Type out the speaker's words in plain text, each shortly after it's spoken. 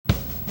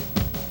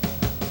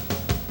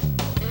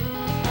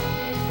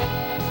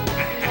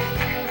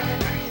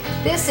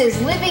This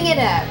is Living It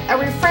Up, a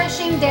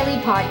refreshing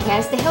daily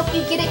podcast to help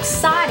you get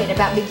excited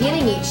about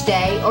beginning each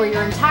day or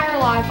your entire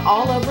life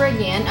all over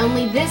again,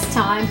 only this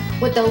time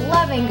with the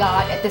loving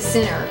God at the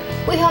center.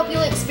 We hope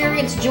you'll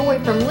experience joy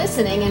from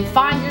listening and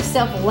find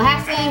yourself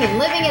laughing and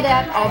living it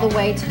up all the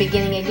way to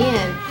beginning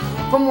again.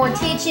 For more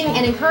teaching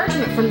and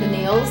encouragement from the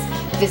Neals,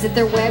 visit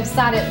their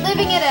website at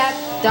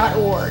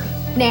livingitup.org.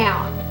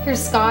 Now,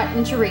 here's Scott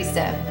and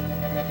Teresa.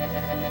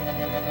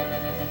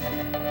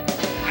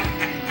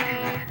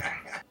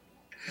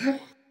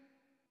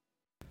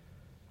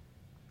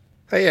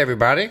 Hey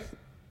everybody,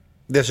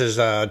 this is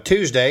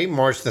Tuesday,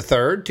 March the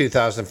 3rd,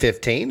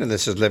 2015, and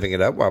this is Living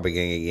It Up while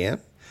beginning again.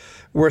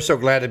 We're so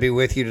glad to be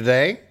with you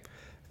today,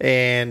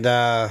 and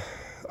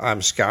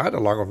I'm Scott,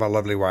 along with my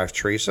lovely wife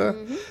Teresa,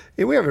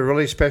 and we have a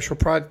really special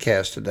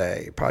podcast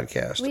today.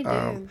 We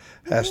do.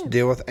 Has to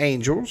deal with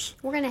angels.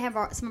 We're going to have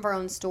some of our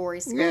own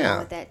stories going on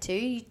with that too.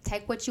 You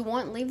take what you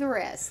want and leave the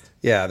rest.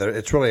 Yeah,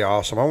 it's really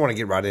awesome. I want to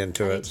get right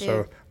into it, too.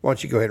 so why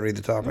don't you go ahead and read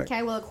the topic?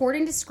 Okay, well,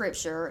 according to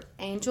Scripture,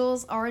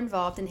 angels are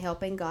involved in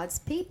helping God's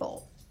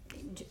people,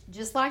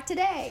 just like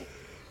today.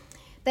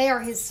 They are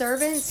His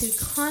servants who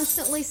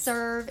constantly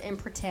serve and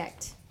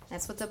protect.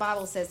 That's what the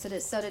Bible says.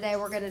 So today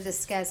we're going to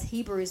discuss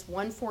Hebrews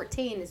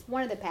 1:14 is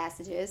one of the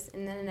passages,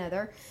 and then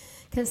another,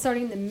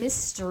 concerning the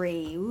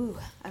mystery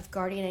of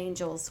guardian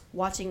angels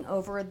watching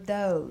over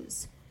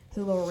those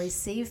who will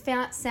receive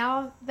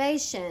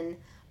salvation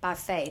by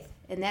faith.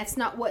 And that's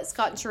not what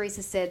Scott and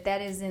Teresa said.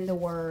 That is in the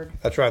Word.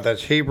 That's right.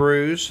 That's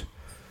Hebrews,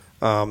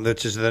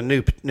 which is the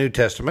New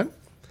Testament,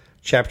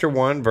 chapter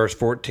 1, verse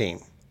 14.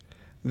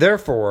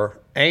 Therefore,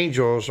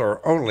 angels are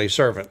only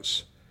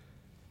servants,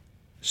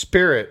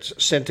 spirits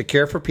sent to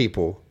care for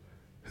people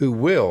who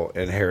will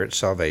inherit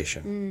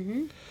salvation.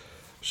 Mm-hmm.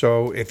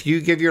 So if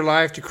you give your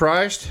life to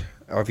Christ,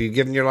 or if you've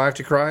given your life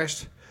to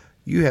Christ,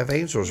 you have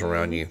angels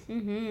around you.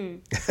 Mm-hmm.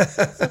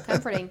 So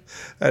comforting.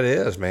 That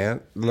is,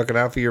 man. Looking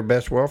out for your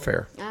best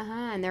welfare.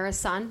 And they're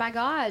assigned by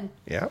God.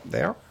 Yeah,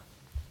 they are.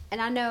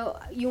 And I know,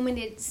 you want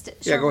me to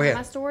share go ahead.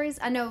 My stories?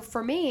 I know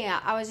for me,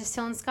 I was just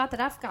telling Scott that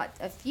I've got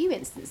a few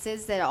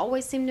instances that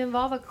always seem to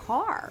involve a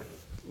car.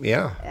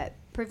 Yeah.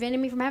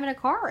 Preventing me from having a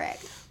car wreck.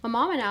 My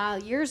mom and I,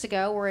 years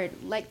ago, were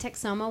at Lake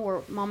Texoma,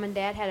 where Mom and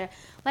Dad had a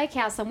lake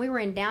house, and we were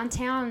in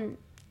downtown,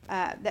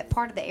 that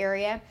part of the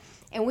area.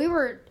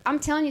 And I'm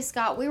telling you,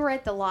 Scott, we were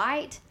at the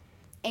light,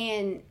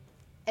 and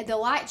the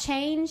light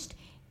changed,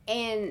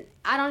 and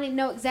I don't even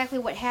know exactly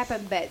what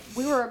happened, but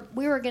we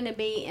were going to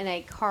be in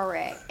a car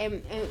wreck,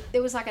 and it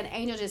was like an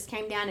angel just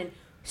came down and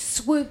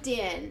swooped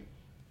in,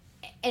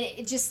 and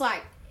it just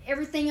like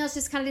everything else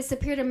just kind of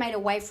disappeared and made a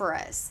way for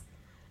us.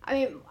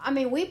 I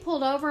mean, we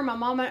pulled over, and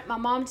my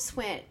mom just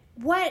went,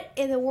 "What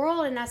in the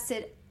world?" And I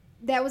said,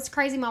 "That was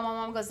crazy." My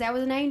mom goes, "That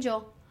was an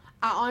angel."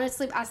 I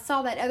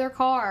saw that other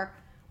car.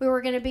 We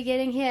were going to be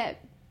getting hit,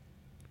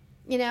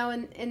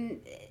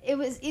 and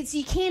it's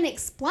you can't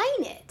explain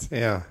it.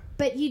 Yeah.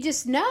 But you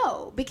just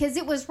know because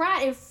it was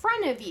right in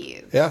front of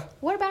you. Yeah.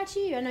 What about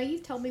you? I know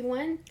you've told me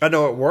one. I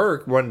know at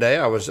work one day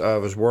I was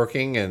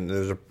working,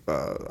 and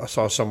I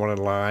saw someone in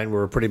line. We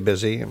were pretty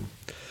busy, and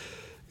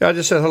I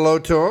just said hello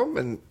to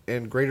them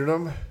and greeted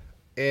them.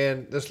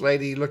 And this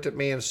lady looked at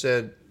me and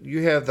said,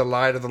 "You have the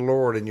light of the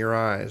Lord in your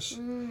eyes,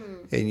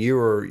 and you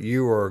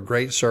are a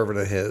great servant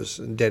of His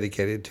and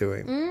dedicated to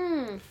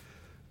Him."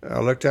 I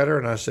looked at her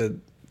and I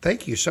said,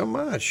 "Thank you so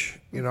much.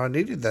 I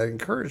needed that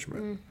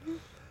encouragement."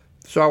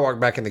 So I walked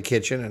back in the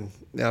kitchen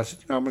and I said,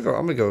 I'm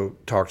gonna go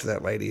talk to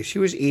that lady. She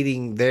was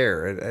eating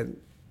there, and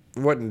it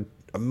wasn't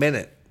a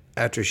minute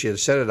after she had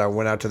said it, I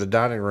went out to the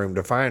dining room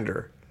to find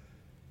her.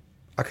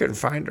 I couldn't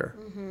find her.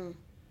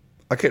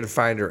 I couldn't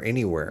find her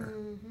anywhere.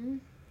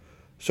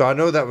 So I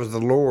know that was the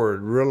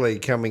Lord really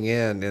coming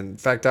in. In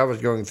fact, I was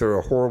going through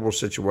a horrible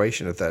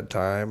situation at that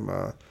time.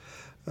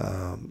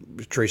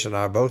 Teresa and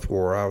I both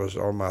were. I was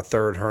on my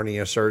third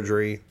hernia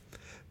surgery,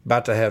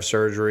 about to have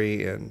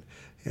surgery, and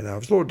I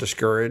was a little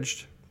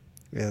discouraged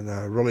and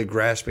really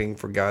grasping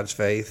for God's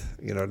faith,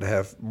 to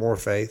have more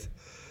faith.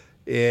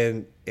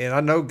 And I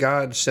know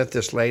God sent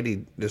this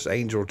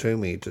angel to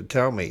me to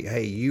tell me,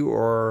 hey,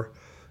 you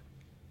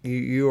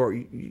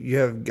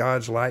have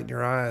God's light in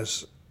your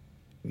eyes.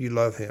 You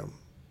love Him.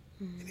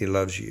 And He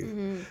loves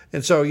you.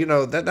 And so,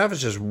 that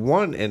was just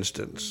one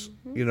instance,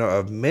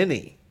 of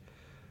many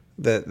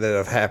that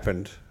have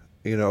happened,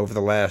 over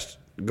the last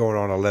going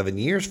on 11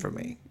 years for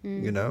me,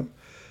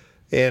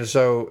 And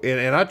so,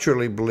 and I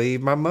truly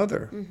believe my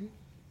mother, and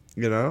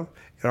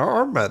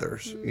our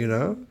mothers,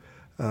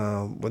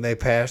 when they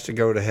pass to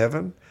go to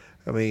heaven.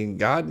 I mean,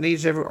 God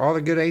needs all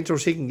the good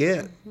angels He can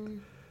get,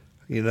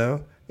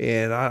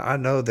 and I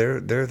know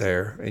they're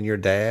there, and your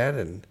dad,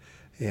 and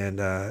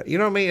what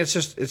I mean? It's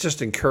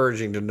just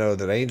encouraging to know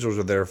that angels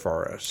are there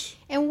for us.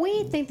 And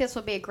we think this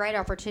would be a great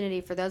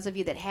opportunity for those of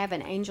you that have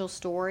an angel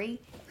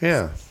story.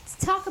 Yeah. Let's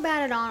talk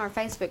about it on our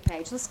Facebook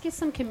page. Let's get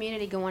some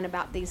community going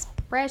about these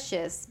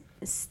precious,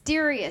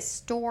 mysterious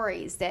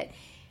stories that,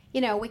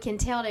 we can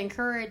tell to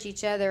encourage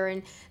each other.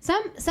 And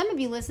some of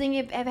you listening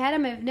have had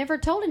them, have never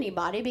told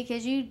anybody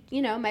because you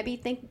maybe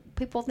think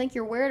people think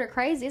you're weird or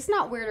crazy. It's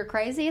not weird or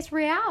crazy. It's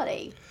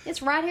reality.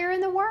 It's right here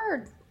in the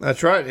Word.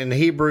 That's right. In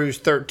Hebrews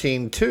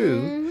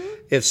 13:2,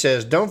 it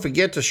says, "Don't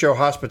forget to show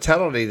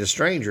hospitality to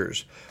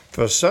strangers,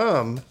 for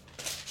some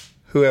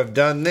who have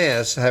done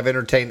this have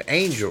entertained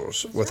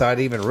angels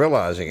without even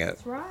realizing it."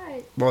 That's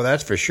right. Well,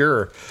 that's for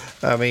sure.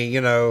 I mean,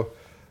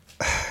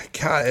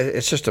 God,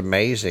 it's just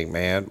amazing,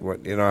 man.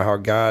 What how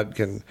God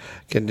can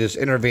just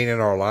intervene in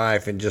our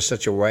life in just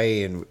such a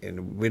way,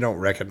 and we don't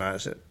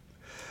recognize it.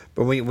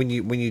 But when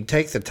you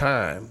take the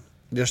time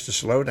just to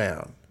slow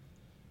down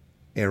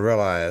and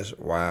realize,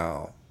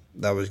 wow,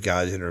 that was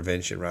God's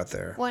intervention right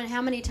there. Well, and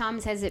how many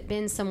times has it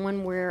been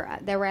someone where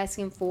they were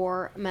asking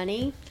for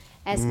money,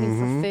 asking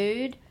for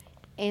food,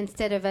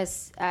 instead of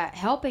us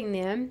helping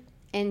them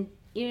and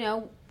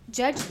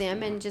judge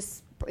them and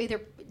just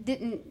either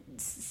didn't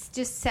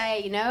just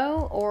say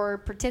no or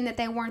pretend that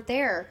they weren't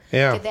there?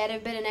 Yeah. Could that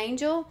have been an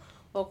angel?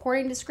 Well,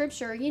 according to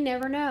Scripture, you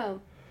never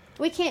know.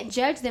 We can't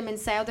judge them and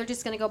say, oh, they're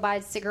just going to go buy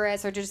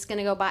cigarettes or just going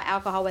to go buy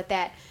alcohol with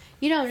that.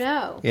 You don't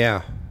know.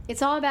 Yeah.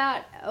 It's all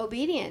about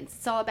obedience.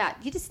 It's all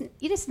about you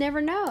just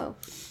never know.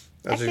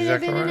 That's That could have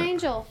exactly been right. an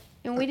angel,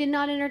 and we did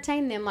not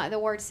entertain them like the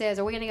Word says.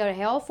 Are we going to go to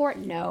hell for it?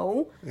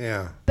 No.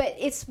 Yeah. But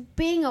it's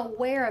being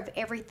aware of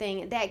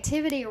everything, the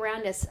activity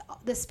around us,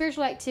 the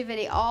spiritual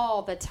activity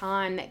all the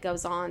time that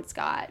goes on,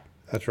 Scott.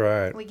 That's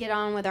right. We get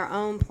on with our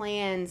own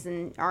plans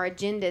and our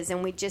agendas,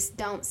 and we just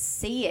don't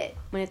see it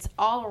when it's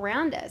all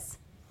around us.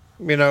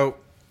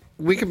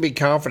 We can be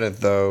confident,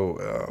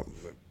 though,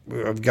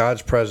 of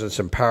God's presence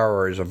and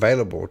power is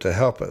available to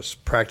help us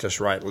practice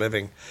right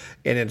living.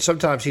 And then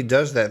sometimes He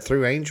does that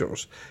through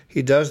angels.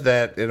 He does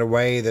that in a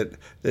way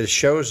that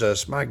shows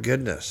us, my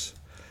goodness,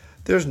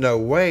 there's no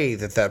way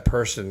that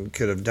person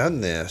could have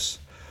done this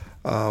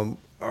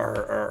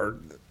or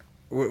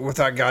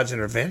without God's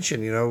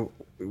intervention.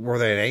 Were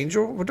they an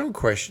angel? Well, don't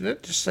question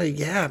it. Just say,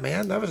 yeah,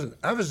 man, that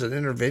was an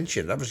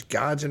intervention. That was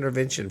God's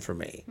intervention for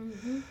me.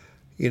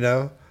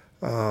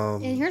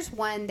 And here's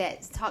one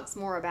that talks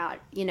more about,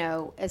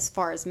 as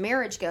far as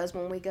marriage goes,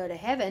 when we go to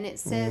heaven. It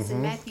says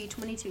in Matthew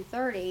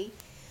 22:30,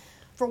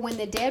 "For when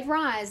the dead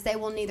rise, they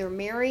will neither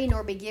marry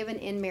nor be given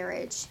in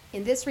marriage.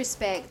 In this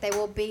respect, they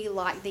will be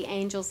like the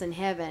angels in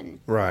heaven."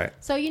 Right.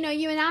 So,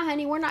 you and I,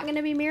 honey, we're not going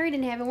to be married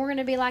in heaven. We're going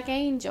to be like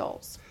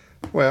angels.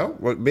 Well,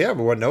 yeah,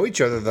 but we'll know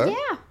each other, though.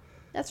 Yeah,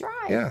 that's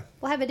right. Yeah.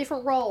 We'll have a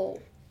different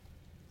role.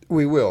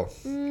 We will.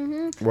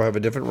 Mm-hmm. We'll have a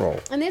different role.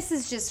 And this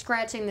is just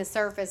scratching the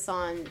surface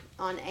on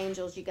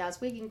angels, you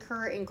guys. We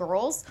encourage, and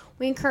girls,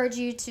 we encourage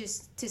you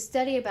to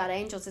study about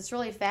angels. It's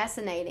really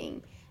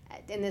fascinating.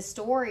 And the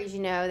stories,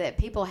 that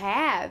people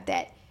have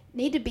that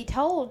need to be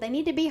told. They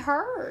need to be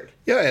heard.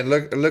 Yeah, and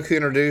look who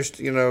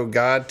introduced,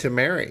 God to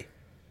Mary.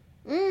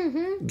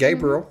 Mm-hmm.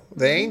 Gabriel,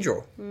 the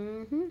angel.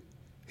 Mm-hmm.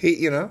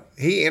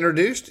 He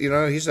introduced,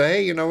 he said,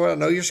 hey, you know what? I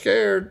know you're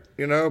scared,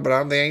 but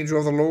I'm the angel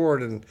of the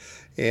Lord,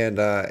 and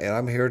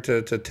I'm here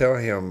to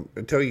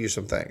tell you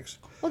some things.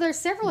 Well, there's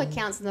several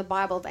accounts in the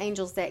Bible of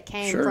angels that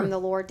came from the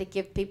Lord to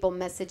give people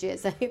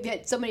messages.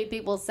 So many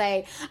people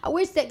say, I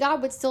wish that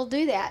God would still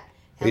do that.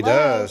 He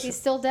does. He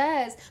still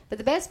does. But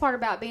the best part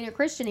about being a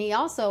Christian, He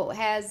also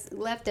has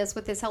left us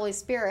with His Holy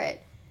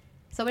Spirit.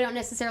 So we don't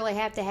necessarily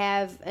have to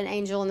have an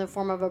angel in the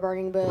form of a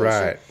burning bush.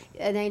 Right.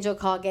 An angel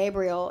called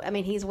Gabriel. I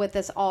mean, he's with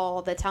us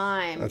all the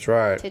time. That's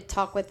right. To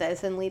talk with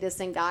us and lead us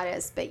and guide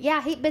us. But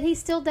yeah, he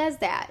still does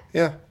that.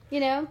 Yeah.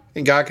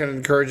 And God can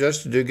encourage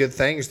us to do good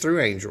things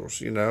through angels,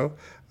 to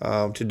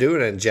do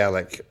an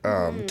angelic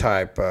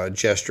type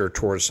gesture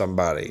towards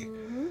somebody.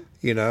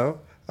 Mm-hmm.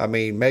 I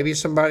mean, maybe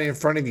somebody in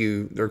front of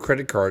you, their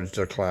credit card's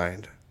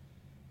declined.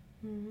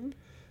 Mm-hmm.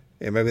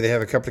 And maybe they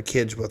have a couple of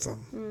kids with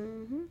them. Mm-hmm.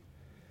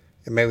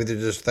 And maybe they're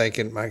just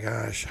thinking, my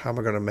gosh, how am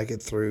I going to make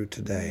it through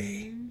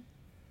today?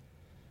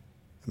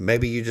 Mm-hmm.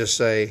 Maybe you just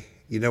say,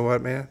 you know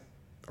what, man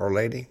or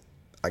lady,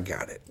 I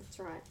got it. That's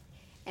right.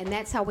 And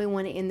that's how we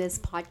want to end this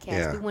podcast.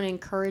 Yeah. We want to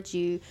encourage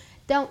you.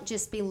 Don't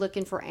just be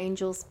looking for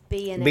angels.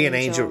 Be an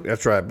angel.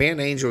 That's right. Be an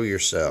angel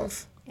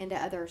yourself. And to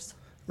others.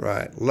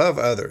 Right. Love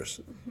others.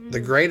 Mm-hmm. The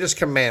greatest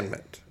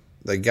commandment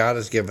that God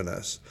has given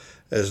us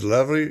is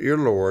love your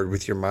Lord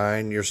with your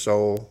mind, your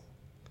soul,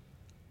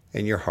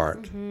 and your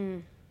heart.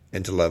 Mm-hmm.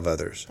 And to love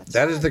others.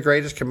 That is the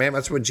greatest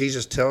commandment. That's what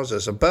Jesus tells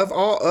us. Above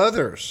all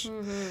others,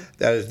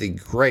 that is the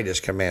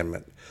greatest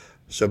commandment.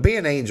 So be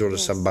an angel to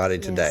somebody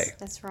today. Yes,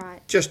 that's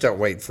right. Just don't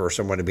wait for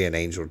someone to be an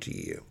angel to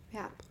you.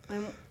 Yeah.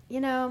 And,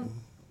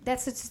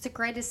 that's just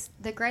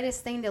the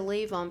greatest thing to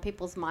leave on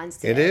people's minds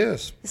today. It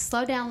is.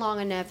 Slow down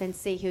long enough and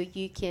see who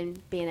you can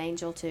be an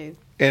angel to.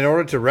 In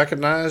order to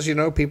recognize,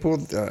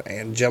 people,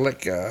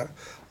 angelic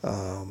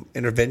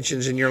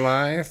interventions in your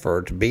life,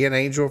 or to be an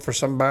angel for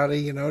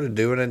somebody, to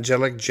do an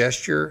angelic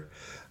gesture,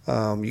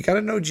 you got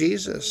to know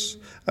Jesus.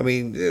 I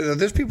mean,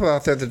 there's people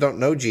out there that don't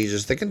know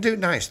Jesus. They can do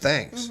nice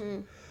things,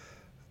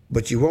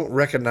 but you won't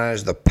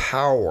recognize the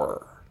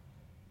power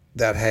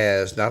that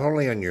has not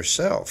only on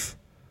yourself,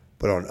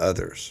 but on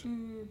others.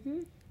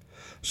 Mm-hmm.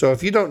 So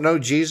if you don't know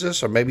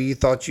Jesus, or maybe you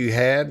thought you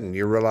had, and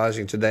you're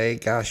realizing today,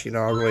 gosh, I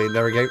really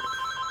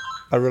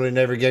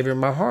never gave him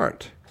my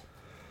heart.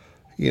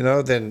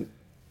 then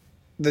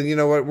you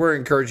know what? We're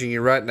encouraging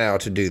you right now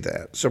to do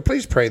that. So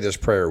please pray this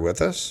prayer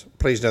with us.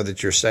 Please know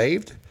that you're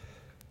saved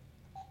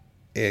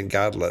and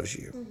God loves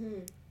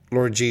you.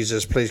 Lord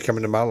Jesus, please come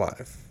into my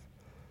life.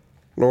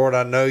 Lord,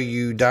 I know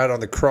you died on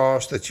the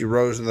cross, that you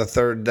rose on the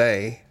third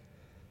day.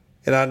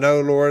 And I know,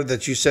 Lord,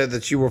 that you said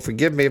that you will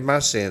forgive me of my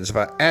sins if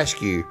I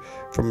ask you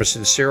from a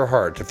sincere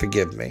heart to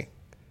forgive me.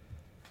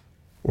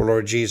 Well,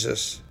 Lord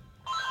Jesus,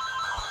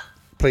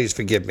 please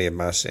forgive me of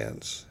my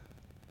sins.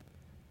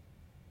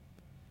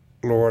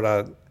 Lord,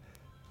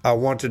 I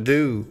want to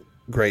do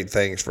great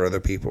things for other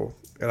people,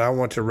 and I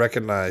want to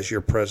recognize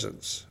your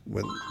presence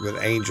when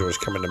angels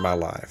come into my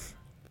life.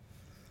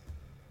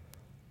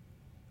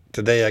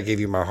 Today I give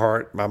you my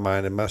heart, my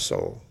mind, and my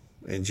soul.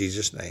 In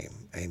Jesus' name,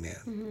 amen.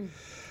 Mm-hmm.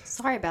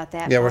 Sorry about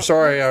that. Yeah, we're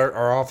sorry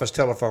our office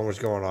telephone was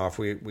going off.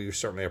 We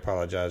certainly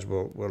apologize.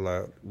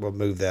 We'll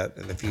move that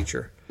in the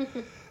future.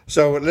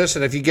 So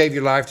listen, if you gave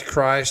your life to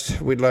Christ,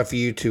 we'd love for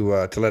you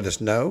to let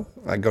us know.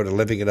 I go to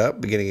Living It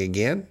Up, beginning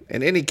again.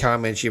 And any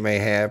comments you may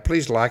have,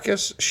 please like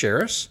us,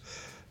 share us.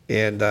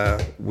 And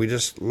we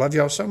just love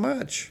y'all so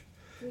much.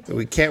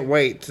 We can't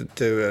wait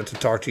to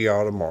talk to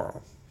y'all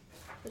tomorrow.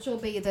 Which will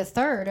be the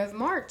 3rd of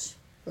March.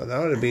 Well,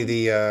 no, it'll be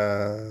the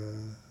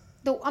 4th.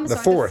 The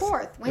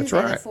 4th. Wednesday, That's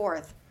right. The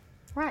 4th.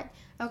 Right.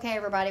 Okay,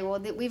 everybody. Well,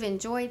 we've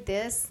enjoyed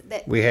this.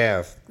 We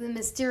have. The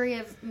mystery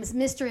of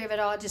it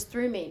all just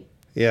threw me.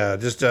 Yeah,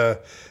 just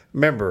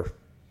remember,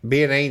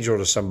 be an angel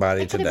to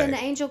somebody It could today. have been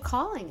the angel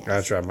calling us.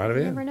 That's right, might have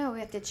You been. never know. We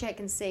have to check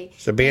and see.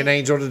 So be an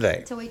angel today.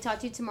 Until we talk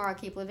to you tomorrow,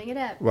 keep living it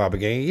up. Well,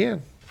 beginning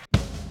again.